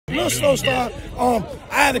slow start. I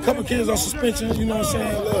had a couple kids on suspension, you know what I'm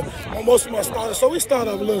saying, on most of my starters, so we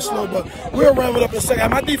started off a little slow, but we'll ramp it up in a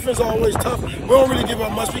second. My defense is always tough. We don't really give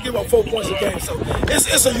up much. We give up 4 points a game, so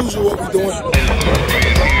it's a usual what we're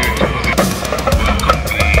doing.